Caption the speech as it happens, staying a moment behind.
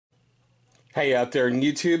Hey out there in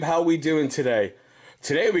YouTube, how we doing today?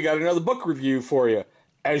 Today we got another book review for you.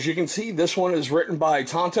 As you can see, this one is written by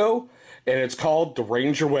Tonto, and it's called The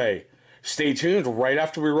Ranger Way. Stay tuned right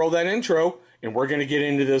after we roll that intro, and we're going to get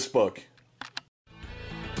into this book.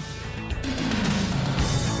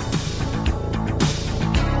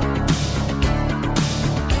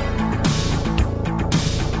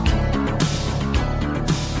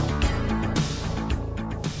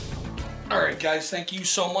 Alright guys, thank you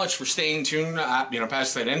so much for staying tuned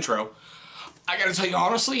past that intro. I gotta tell you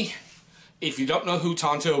honestly, if you don't know who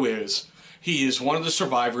Tonto is, he is one of the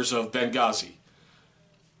survivors of Benghazi.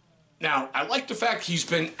 Now, I like the fact he's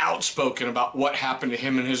been outspoken about what happened to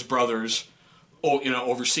him and his brothers,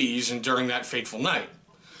 overseas and during that fateful night.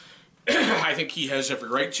 I think he has every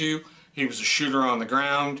right to. He was a shooter on the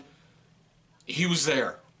ground. He was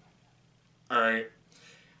there. Alright.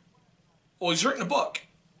 Well, he's written a book.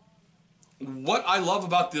 What I love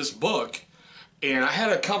about this book, and I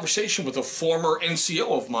had a conversation with a former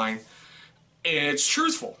NCO of mine, and it's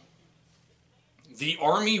truthful. The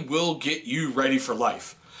Army will get you ready for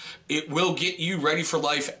life. It will get you ready for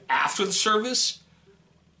life after the service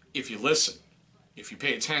if you listen, if you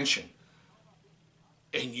pay attention,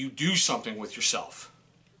 and you do something with yourself.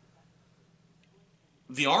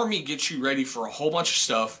 The Army gets you ready for a whole bunch of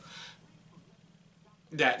stuff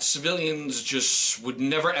that civilians just would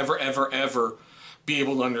never, ever, ever, ever be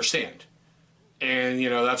able to understand. And,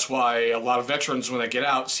 that's why a lot of veterans, when they get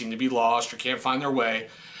out, seem to be lost or can't find their way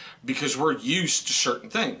because we're used to certain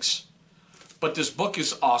things. But this book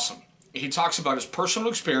is awesome. He talks about his personal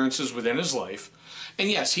experiences within his life.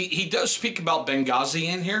 And yes, he does speak about Benghazi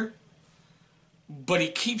in here, but he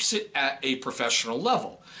keeps it at a professional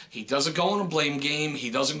level. He doesn't go on a blame game. He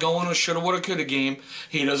doesn't go on a shoulda, woulda, coulda game.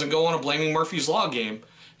 He doesn't go on a blaming Murphy's Law game.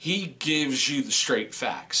 He gives you the straight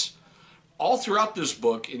facts. All throughout this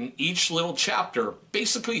book, in each little chapter,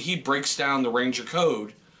 basically he breaks down the Ranger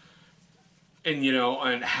Code and,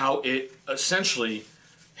 and how it essentially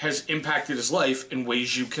has impacted his life in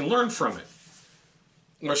ways you can learn from it.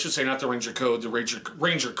 Or I should say not the Ranger Code, the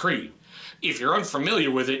Ranger Creed. If you're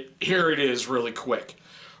unfamiliar with it, here it is really quick.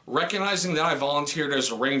 Recognizing that I volunteered as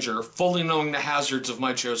a ranger, fully knowing the hazards of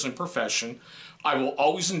my chosen profession, I will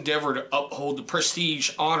always endeavor to uphold the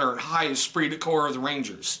prestige, honor, and high esprit de corps of the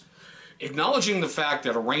Rangers. Acknowledging the fact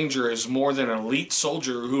that a ranger is more than an elite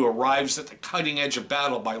soldier who arrives at the cutting edge of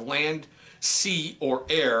battle by land, sea, or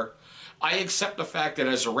air, I accept the fact that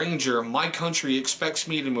as a ranger, my country expects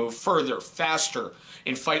me to move further, faster,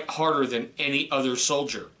 and fight harder than any other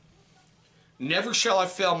soldier. Never shall I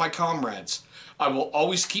fail my comrades. I will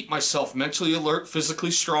always keep myself mentally alert,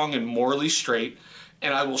 physically strong, and morally straight,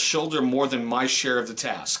 and I will shoulder more than my share of the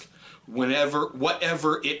task,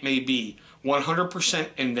 whatever it may be, 100%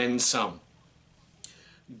 and then some.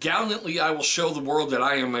 Gallantly I will show the world that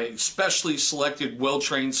I am a specially selected,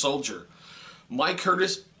 well-trained soldier. My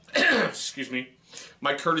courtesy to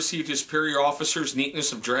superior officers,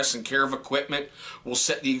 neatness of dress, and care of equipment will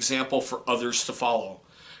set the example for others to follow.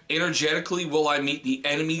 Energetically will I meet the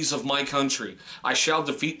enemies of my country. I shall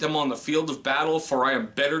defeat them on the field of battle, for I am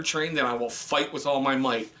better trained than I will fight with all my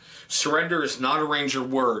might. Surrender is not a Ranger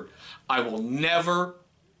word. I will never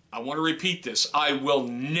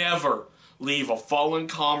leave a fallen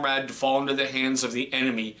comrade to fall into the hands of the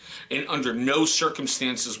enemy, and under no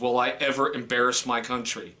circumstances will I ever embarrass my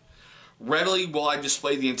country. Readily will I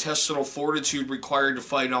display the intestinal fortitude required to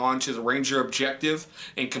fight on to the Ranger objective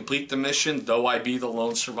and complete the mission, though I be the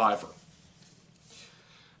lone survivor.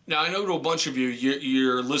 Now, I know to a bunch of you,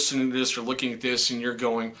 you're listening to this or looking at this and you're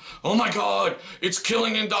going, oh my God, it's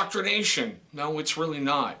killing indoctrination. No, it's really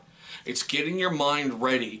not. It's getting your mind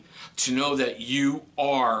ready to know that you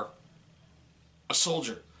are a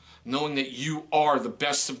soldier, knowing that you are the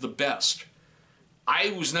best of the best.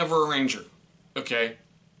 I was never a Ranger, okay?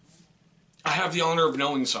 I have the honor of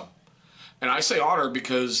knowing some. And I say honor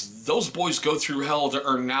because those boys go through hell to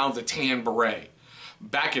earn now the tan beret.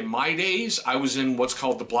 Back in my days, I was in what's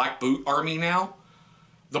called the Black Boot Army now.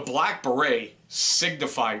 The Black Beret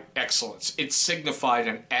signified excellence. It signified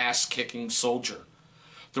an ass-kicking soldier.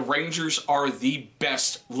 The Rangers are the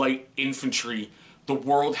best light infantry the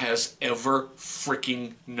world has ever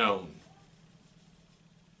freaking known.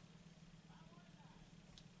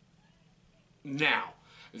 Now,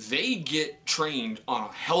 they get trained on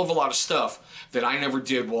a hell of a lot of stuff that I never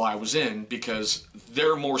did while I was in because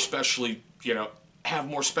they're more specially, have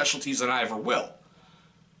more specialties than I ever will.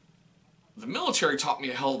 The military taught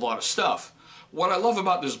me a hell of a lot of stuff. What I love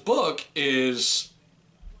about this book is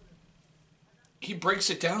he breaks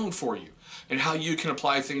it down for you and how you can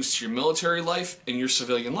apply things to your military life and your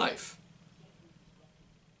civilian life.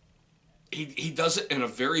 he does it in a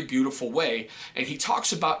very beautiful way, and he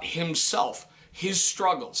talks about himself, his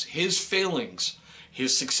struggles, his failings,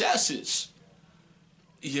 his successes,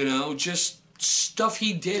 you know, just stuff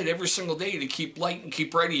he did every single day to keep light and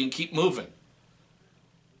keep ready and keep moving.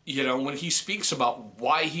 You know, when he speaks about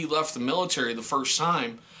why he left the military the first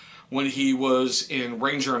time, when he was in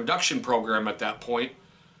Ranger induction program at that point,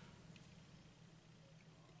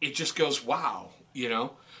 it just goes, wow, you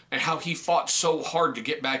know, and how he fought so hard to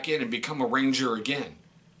get back in and become a Ranger again.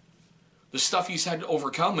 The stuff he's had to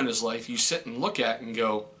overcome in his life, you sit and look at and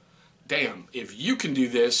go, damn, if you can do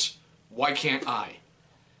this, why can't I?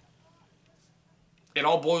 It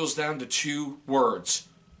all boils down to two words.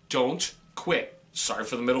 Don't quit. Sorry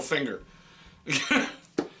for the middle finger.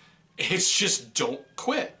 It's just don't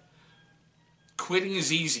quit. Quitting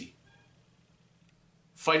is easy.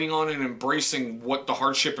 Fighting on and embracing what the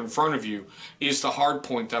hardship in front of you is the hard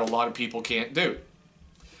point that a lot of people can't do.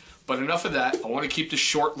 But enough of that. I want to keep this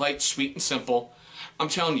short, light, sweet, and simple. I'm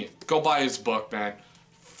telling you, go buy his book, man.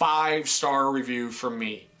 5-star review from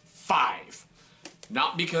me. 5.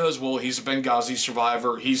 Not because, well, he's a Benghazi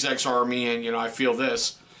survivor, he's ex-Army, and, you know, I feel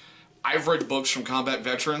this. I've read books from combat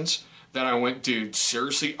veterans that I went, dude,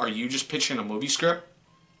 seriously, are you just pitching a movie script?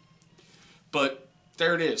 But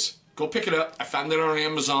there it is. Go pick it up. I found it on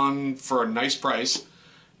Amazon for a nice price.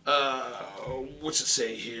 What's it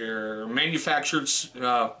say here? Manufacturer's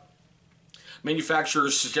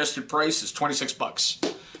suggested price is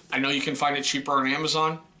 $26. I know you can find it cheaper on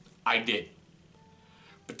Amazon. I did.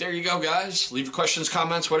 But there you go, guys. Leave your questions,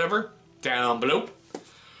 comments, whatever, down below.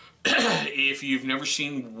 If you've never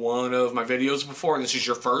seen one of my videos before and this is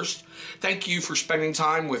your first, thank you for spending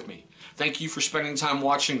time with me. Thank you for spending time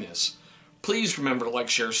watching this. Please remember to like,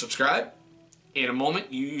 share, subscribe. In a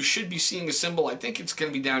moment, you should be seeing a symbol. I think it's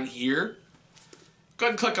going to be down here. Go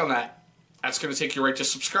ahead and click on that. That's going to take you right to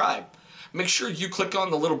subscribe. Make sure you click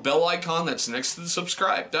on the little bell icon that's next to the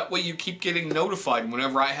subscribe. That way you keep getting notified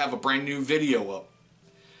whenever I have a brand new video up.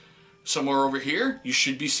 Somewhere over here, you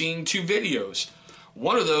should be seeing 2 videos.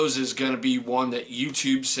 One of those is going to be one that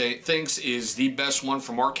YouTube thinks is the best one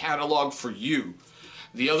from our catalog for you.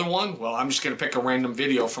 The other one, well, I'm just going to pick a random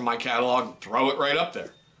video from my catalog and throw it right up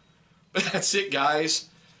there. But that's it, guys.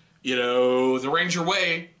 You know, The Ranger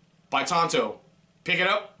Way by Paronto. Pick it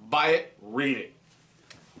up, buy it, read it.